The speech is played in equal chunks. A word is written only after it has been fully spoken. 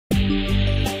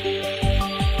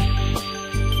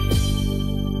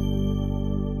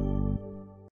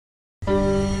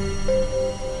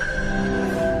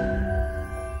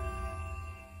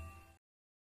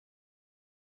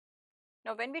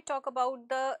Now when we talk about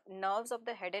the nerves of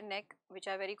the head and neck, which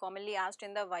are very commonly asked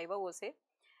in the VIVA-VOCE,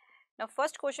 now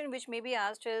first question which may be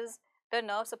asked is the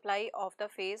nerve supply of the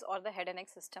face or the head and neck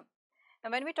system.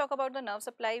 Now when we talk about the nerve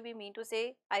supply, we mean to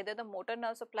say either the motor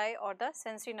nerve supply or the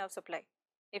sensory nerve supply.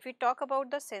 If we talk about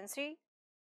the sensory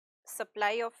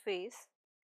supply of face,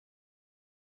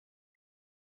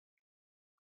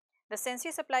 the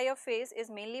sensory supply of face is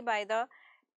mainly by the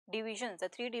divisions, the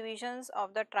three divisions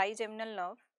of the trigeminal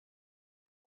nerve.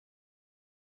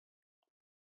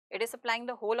 It is supplying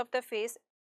the whole of the face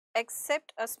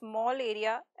except a small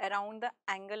area around the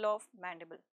angle of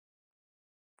mandible.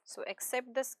 So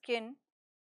except the skin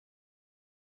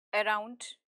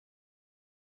around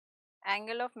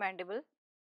angle of mandible,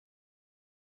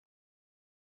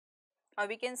 or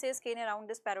we can say skin around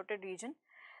this parotid region.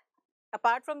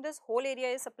 Apart from this, whole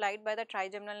area is supplied by the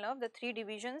trigeminal nerve. The three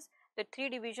divisions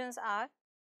are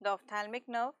the ophthalmic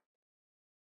nerve,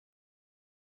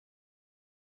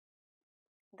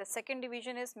 the second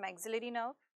division is maxillary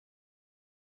nerve,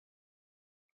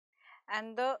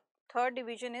 and the third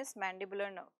division is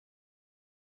mandibular nerve.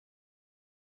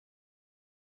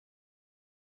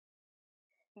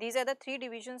 These are the three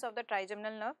divisions of the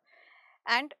trigeminal nerve,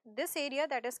 and this area,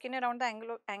 that is skin around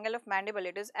the angle of mandible,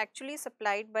 it is actually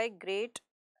supplied by great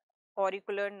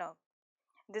auricular nerve.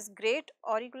 This great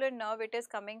auricular nerve, it is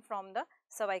coming from the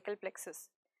cervical plexus.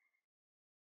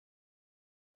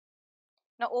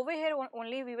 Now over here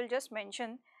only we will just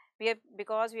mention,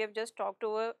 because we have just talked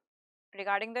over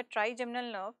regarding the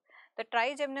trigeminal nerve. The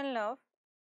trigeminal nerve,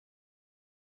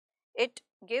 it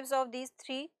gives off these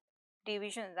three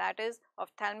divisions, that is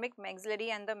ophthalmic,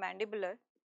 maxillary and the mandibular.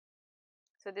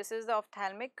 So this is the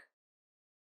ophthalmic,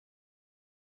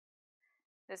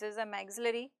 this is the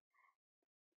maxillary,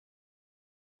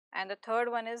 and the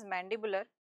third one is mandibular.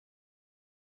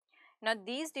 Now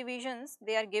these divisions,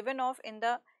 they are given off in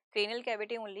the cranial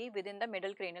cavity only within the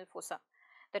middle cranial fossa.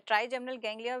 The trigeminal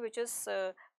ganglia, which is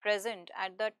present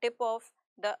at the tip of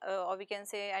the or we can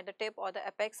say at the tip or the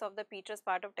apex of the petrous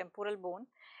part of temporal bone,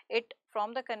 it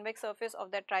from the convex surface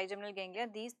of the trigeminal ganglia,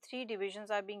 these three divisions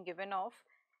are being given off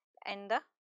in the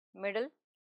middle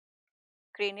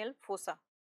cranial fossa.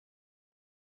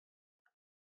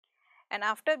 And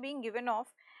after being given off,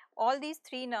 all these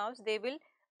three nerves, they will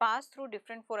pass through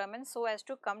different foramens so as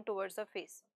to come towards the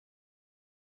face.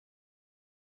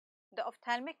 The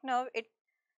ophthalmic nerve, it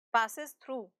passes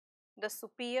through the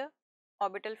superior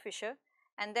orbital fissure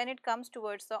and then it comes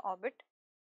towards the orbit.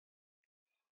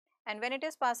 And when it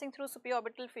is passing through superior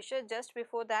orbital fissure, just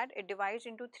before that it divides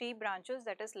into three branches,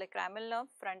 that is lacrimal nerve,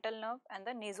 frontal nerve and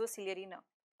the nasociliary nerve.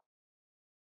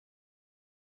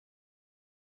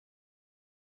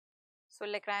 So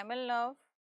lacrimal nerve,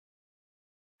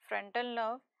 frontal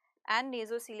nerve and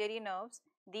nasociliary nerves,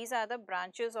 these are the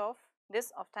branches of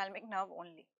this ophthalmic nerve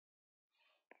only.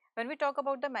 When we talk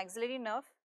about the maxillary nerve,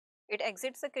 it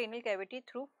exits the cranial cavity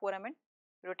through foramen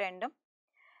rotundum,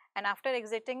 and after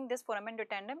exiting this foramen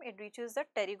rotundum, it reaches the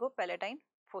pterygopalatine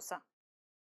fossa.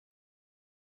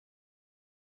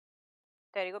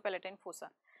 Pterygopalatine fossa.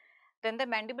 Then the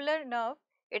mandibular nerve,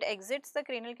 it exits the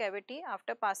cranial cavity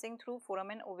after passing through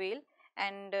foramen ovale,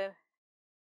 and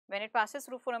when it passes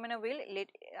through foramen ovale,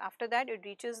 after that it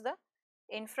reaches the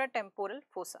infratemporal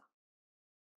fossa.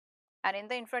 And in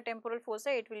the infratemporal fossa,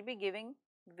 it will be giving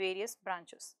various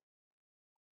branches.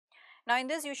 Now in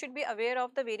this, you should be aware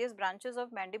of the various branches of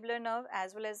mandibular nerve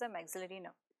as well as the maxillary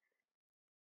nerve.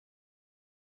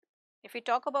 If we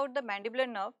talk about the mandibular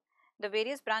nerve, the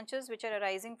various branches which are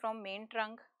arising from main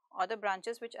trunk or the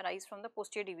branches which arise from the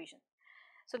posterior division.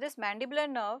 So this mandibular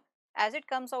nerve, as it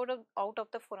comes out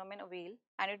of the foramen ovale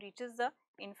and it reaches the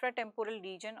infratemporal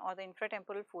region or the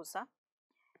infratemporal fossa,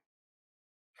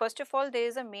 first of all there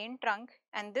is a main trunk,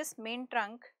 and this main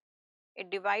trunk, it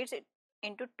divides it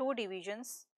into two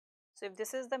divisions. So if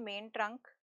this is the main trunk,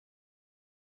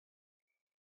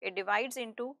 it divides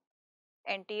into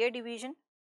anterior division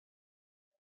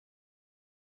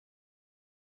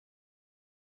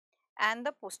and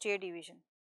the posterior division.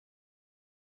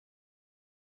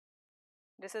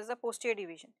 This is the posterior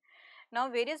division. Now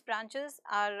various branches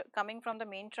are coming from the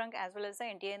main trunk as well as the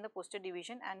anterior and the posterior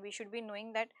division, and we should be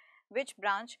knowing that which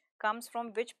branch comes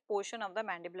from which portion of the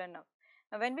mandibular nerve.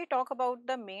 Now when we talk about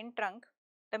the main trunk,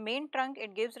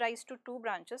 it gives rise to two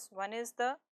branches. One is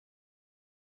the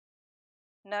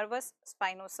nervus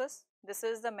spinosus, this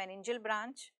is the meningeal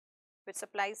branch which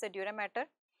supplies the dura mater,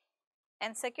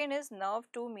 and second is nerve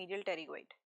 2 medial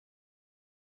pterygoid.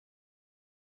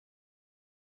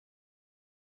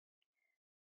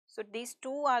 So these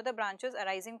two are the branches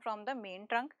arising from the main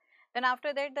trunk. Then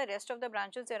after that, the rest of the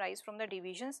branches arise from the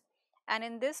divisions, and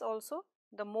in this also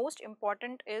the most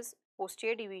important is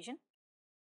posterior division.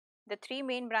 The three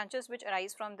main branches which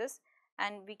arise from this,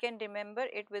 and we can remember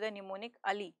it with a mnemonic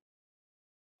Ali.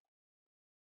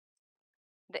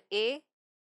 The A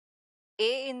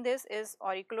in this is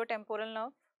auriculotemporal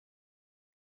nerve.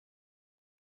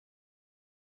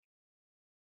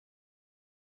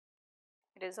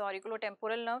 It is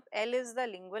auriculotemporal nerve. L is the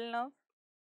lingual nerve,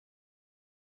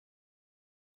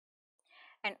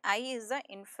 and I is the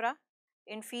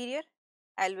inferior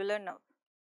alveolar nerve.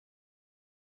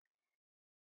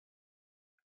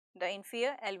 The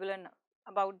inferior alveolar nerve.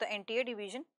 About the anterior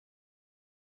division.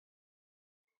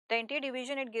 The anterior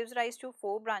division, it gives rise to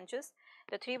 4 branches.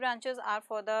 The 3 branches are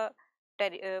for the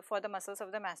muscles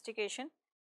of the mastication.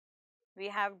 We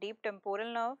have deep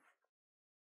temporal nerve.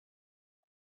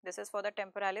 This is for the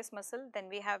temporalis muscle. Then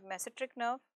we have mesenteric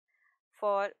nerve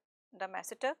for the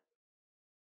masseter.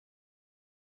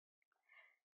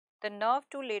 The nerve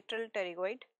to lateral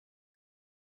pterygoid.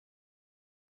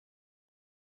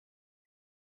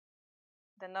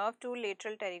 The nerve to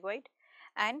lateral pterygoid,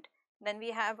 and then we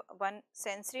have one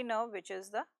sensory nerve which is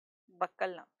the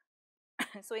buccal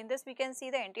nerve. So in this we can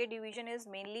see the anterior division is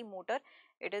mainly motor,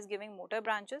 it is giving motor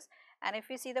branches, and if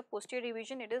we see the posterior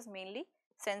division, it is mainly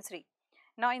sensory.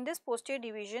 Now in this posterior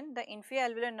division, the inferior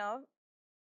alveolar nerve,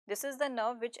 this is the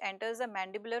nerve which enters the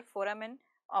mandibular foramen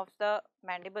of the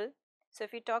mandible. So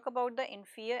if we talk about the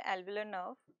inferior alveolar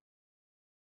nerve,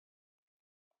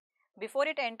 before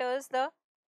it enters the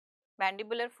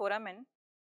mandibular foramen,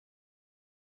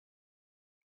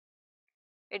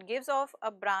 it gives off a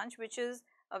branch which is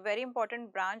a very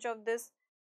important branch of this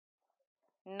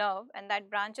nerve, and that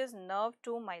branch is nerve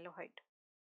to mylohyoid.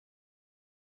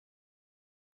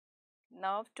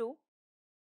 Nerve to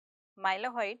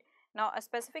mylohyoid. Now a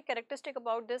specific characteristic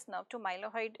about this nerve to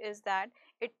mylohyoid is that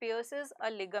it pierces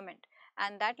a ligament,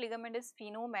 and that ligament is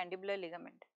sphenomandibular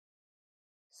ligament.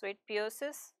 So it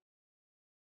pierces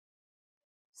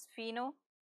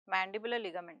sphenomandibular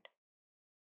ligament.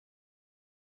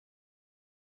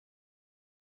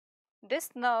 This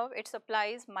nerve, it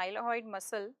supplies mylohyoid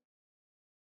muscle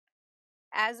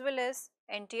as well as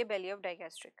anterior belly of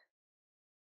digastric.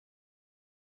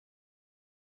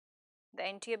 The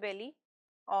anterior belly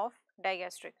of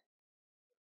digastric.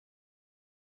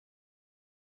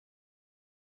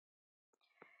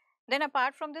 Then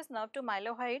apart from this nerve to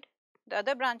mylohyoid, the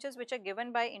other branches which are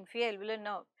given by inferior alveolar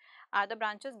nerve are the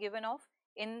branches given off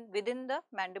within the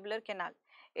mandibular canal.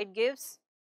 It gives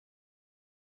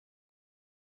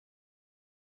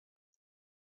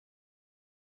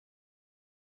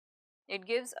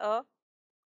a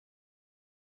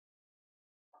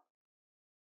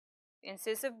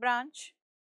incisive branch,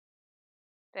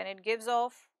 then it gives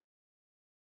off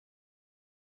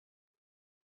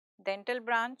dental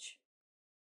branch,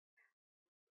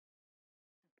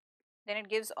 then it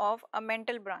gives off a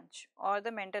mental branch or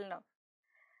the mental nerve.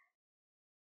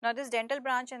 Now this dental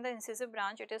branch and the incisive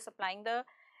branch, it is supplying the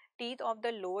teeth of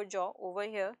the lower jaw over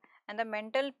here, and the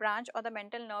mental branch or the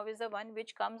mental nerve is the one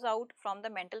which comes out from the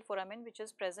mental foramen, which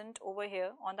is present over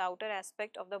here on the outer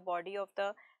aspect of the body of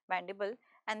the mandible,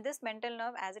 and this mental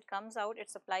nerve, as it comes out, it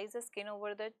supplies the skin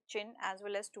over the chin as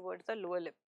well as towards the lower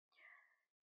lip.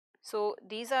 So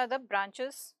these are the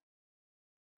branches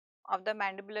of the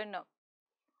mandibular nerve.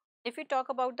 If we talk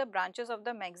about the branches of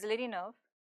the maxillary nerve,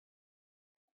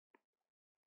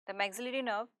 the maxillary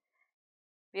nerve,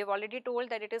 we have already told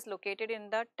that it is located in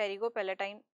the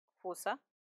pterygopalatine fossa.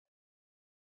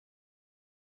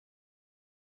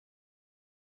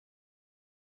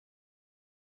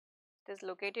 It is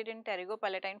located in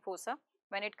pterygopalatine fossa.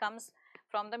 When it comes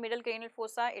from the middle cranial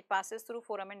fossa, it passes through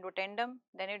foramen rotundum,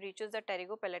 then it reaches the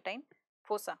pterygopalatine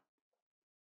fossa.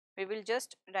 We will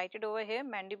just write it over here.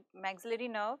 Maxillary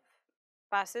nerve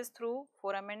passes through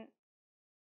foramen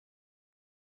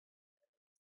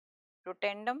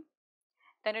rotundum,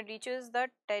 then it reaches the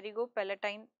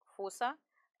pterygopalatine fossa.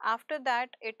 After that,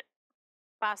 it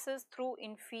passes through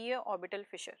inferior orbital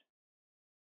fissure.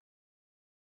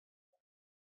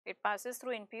 It passes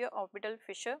through inferior orbital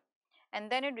fissure,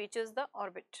 and then it reaches the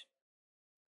orbit,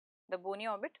 the bony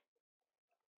orbit.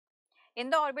 In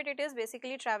the orbit, it is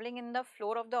basically traveling in the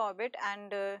floor of the orbit,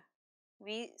 and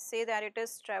we say that it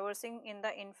is traversing in the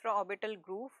infraorbital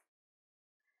groove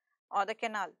or the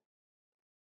canal.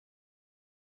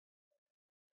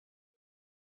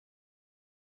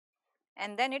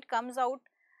 And then it comes out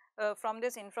from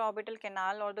this infraorbital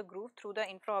canal or the groove through the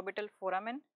infraorbital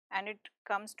foramen, and it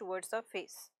comes towards the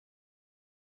face.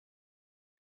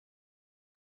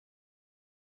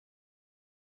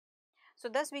 So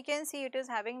thus we can see it is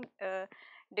having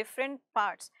different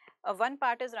parts. One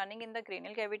part is running in the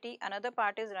cranial cavity, another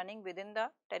part is running within the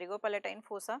pterygopalatine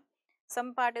fossa,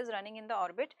 some part is running in the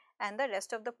orbit, and the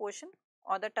rest of the portion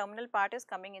or the terminal part is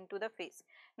coming into the face.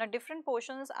 Now different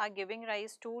portions are giving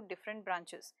rise to different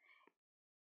branches.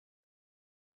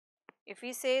 If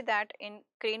we say that in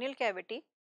cranial cavity,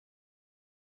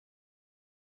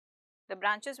 the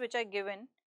branches which are given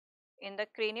in the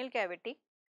cranial cavity,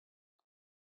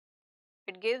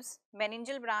 it gives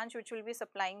meningeal branch which will be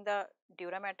supplying the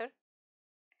dura mater.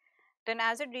 Then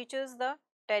as it reaches the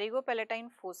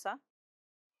pterygopalatine fossa,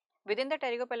 within the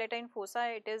pterygopalatine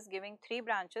fossa it is giving three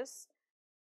branches: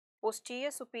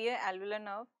 posterior superior alveolar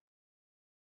nerve,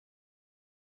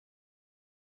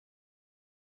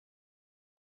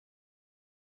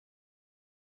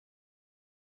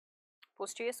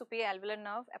 posterior superior alveolar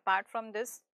nerve. Apart from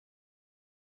this,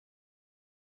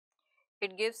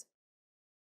 it gives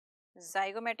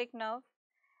zygomatic nerve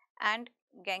and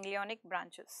ganglionic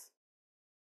branches.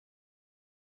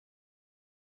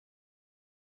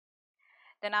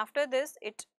 Then after this,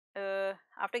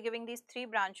 after giving these three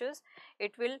branches,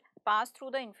 it will pass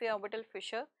through the infraorbital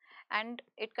fissure and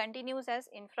it continues as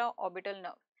infraorbital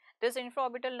nerve. This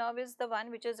infraorbital nerve is the one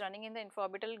which is running in the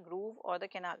infraorbital groove or the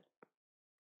canal.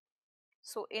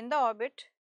 So in the orbit,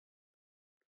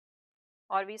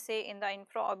 or we say in the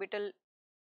infraorbital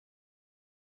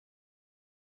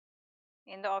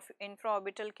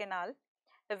canal,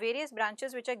 the various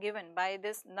branches which are given by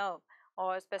this nerve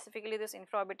or specifically this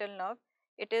infraorbital nerve,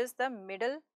 it is the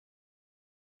middle,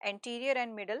 anterior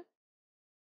and middle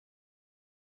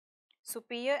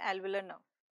superior alveolar nerve.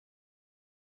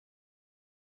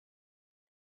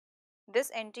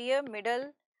 This anterior,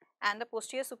 middle and the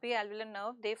posterior superior alveolar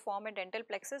nerve, they form a dental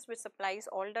plexus which supplies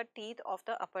all the teeth of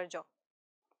the upper jaw.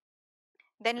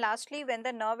 Then lastly, when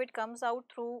the nerve it comes out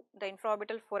through the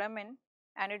infraorbital foramen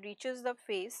and it reaches the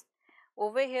face,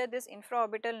 over here this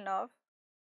infraorbital nerve,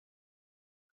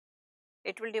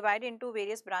 it will divide into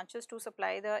various branches to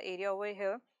supply the area over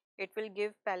here. It will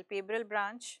give palpebral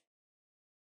branch,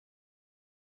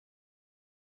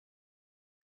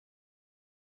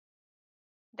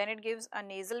 then it gives a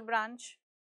nasal branch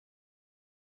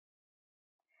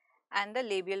and the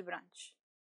labial branch.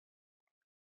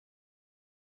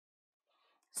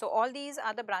 So all these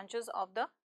are the branches of the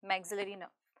maxillary nerve.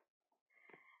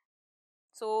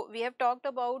 So we have talked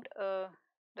about the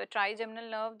trigeminal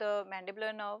nerve, the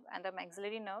mandibular nerve and the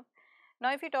maxillary nerve.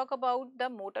 Now if we talk about the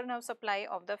motor nerve supply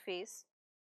of the face,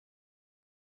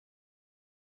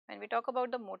 when we talk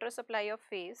about the motor supply of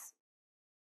face,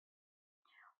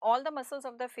 all the muscles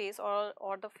of the face or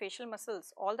the facial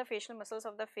muscles, all the facial muscles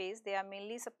of the face, they are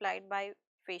mainly supplied by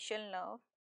facial nerve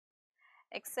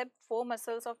except 4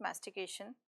 muscles of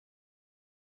mastication,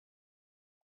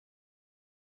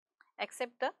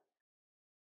 except the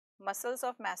muscles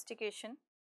of mastication.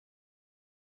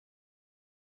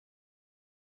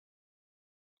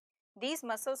 These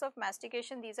muscles of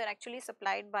mastication, these are actually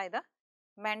supplied by the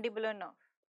mandibular nerve.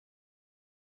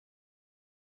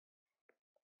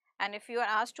 And if you are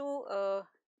asked to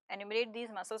enumerate these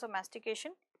muscles of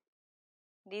mastication,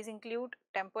 these include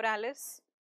temporalis,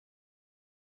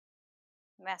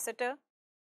 masseter,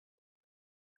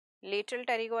 lateral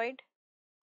pterygoid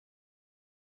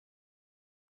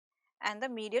and the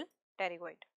medial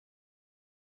pterygoid.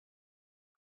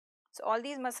 So all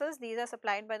these muscles, these are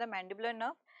supplied by the mandibular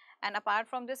nerve, and apart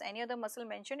from this any other muscle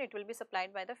mentioned, it will be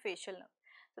supplied by the facial nerve.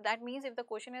 So that means if the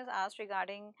question is asked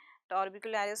regarding the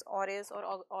orbicularis oris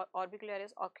or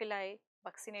orbicularis oculi,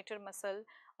 buccinator muscle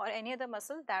or any other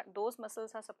muscle, that those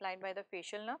muscles are supplied by the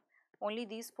facial nerve, only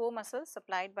these 4 muscles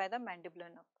supplied by the mandibular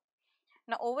nerve.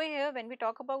 Now over here when we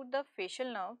talk about the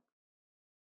facial nerve,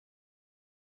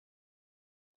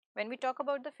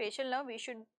 we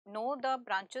should know the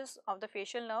branches of the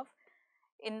facial nerve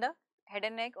in the head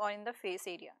and neck or in the face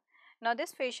area. Now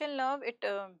this facial nerve, it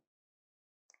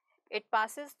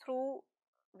passes through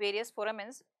various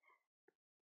foramens.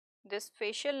 This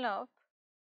facial nerve,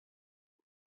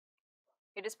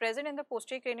 it is present in the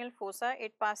posterior cranial fossa.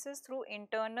 It passes through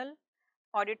internal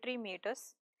auditory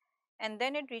meatus and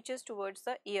then it reaches towards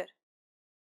the ear.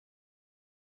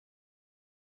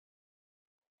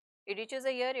 It reaches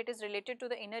the ear, it is related to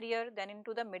the inner ear, then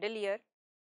into the middle ear,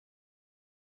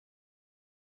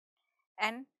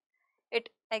 and it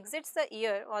exits the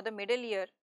ear or the middle ear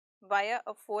via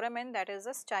a foramen, that is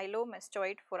a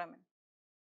stylomastoid foramen.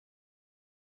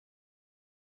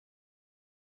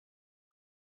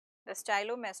 The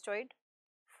stylomastoid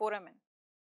foramen.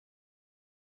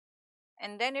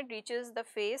 And then it reaches the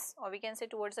face, or we can say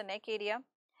towards the neck area.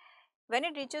 When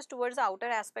it reaches towards the outer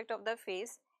aspect of the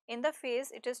face, in the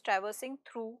face it is traversing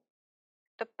through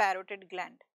the parotid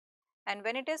gland. and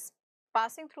when it is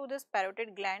passing through this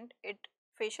parotid gland,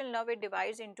 facial nerve it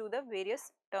divides into the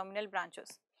various terminal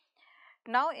branches.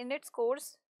 Now in its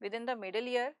course within the middle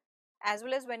ear as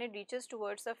well as when it reaches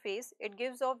towards the face, it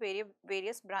gives off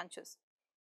various branches.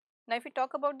 Now if we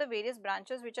talk about the various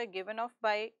branches which are given off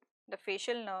by the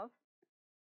facial nerve,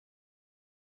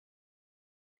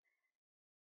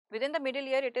 within the middle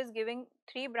ear it is giving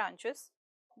 3 branches: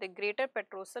 the greater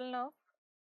petrosal nerve,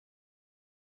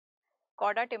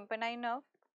 cauda tympani nerve,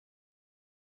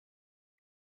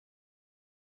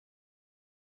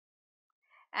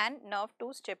 and nerve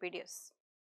 2 stapedius.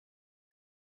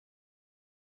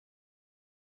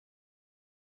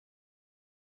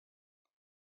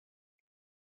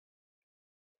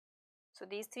 So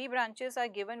these 3 branches are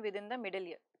given within the middle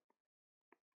ear.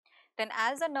 Then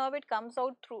as the nerve it comes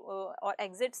out through or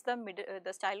exits the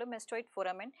stylomastoid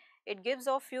foramen, it gives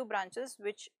off few branches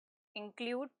which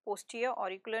include posterior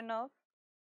auricular nerve.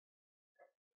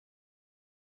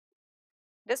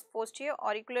 This posterior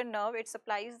auricular nerve it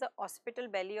supplies the occipital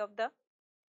belly of the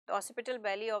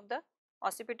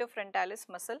occipitofrontalis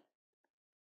muscle.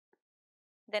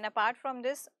 Then apart from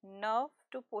this, nerve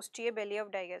to posterior belly of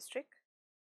digastric.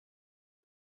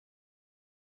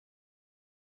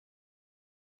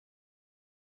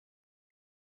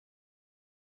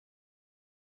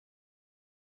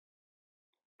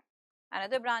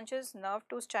 Another branch is nerve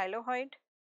to stylohyoid.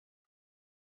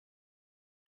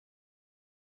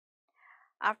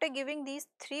 After giving these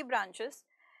 3 branches,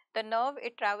 the nerve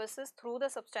it traverses through the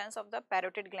substance of the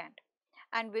parotid gland,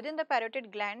 and within the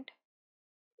parotid gland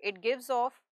it gives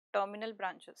off terminal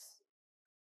branches.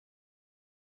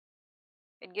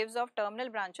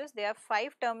 There are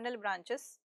 5 terminal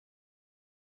branches,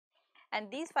 and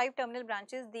these 5 terminal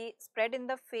branches they spread in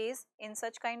the face in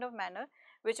such kind of manner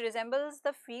which resembles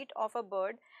the feet of a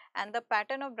bird, and the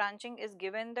pattern of branching is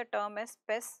given the term as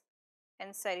pes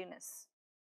and serinus.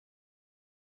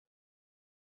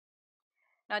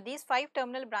 Now these 5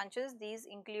 terminal branches, these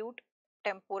include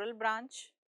temporal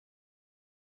branch,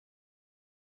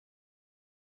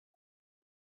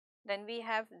 then we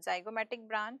have zygomatic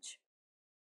branch,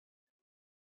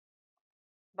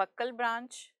 buccal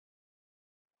branch,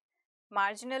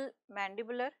 marginal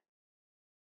mandibular,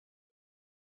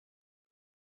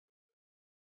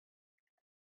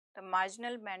 the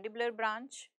marginal mandibular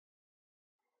branch,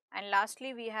 and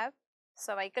lastly we have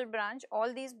cervical branch.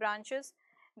 All these branches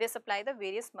they supply the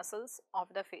various muscles of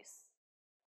the face.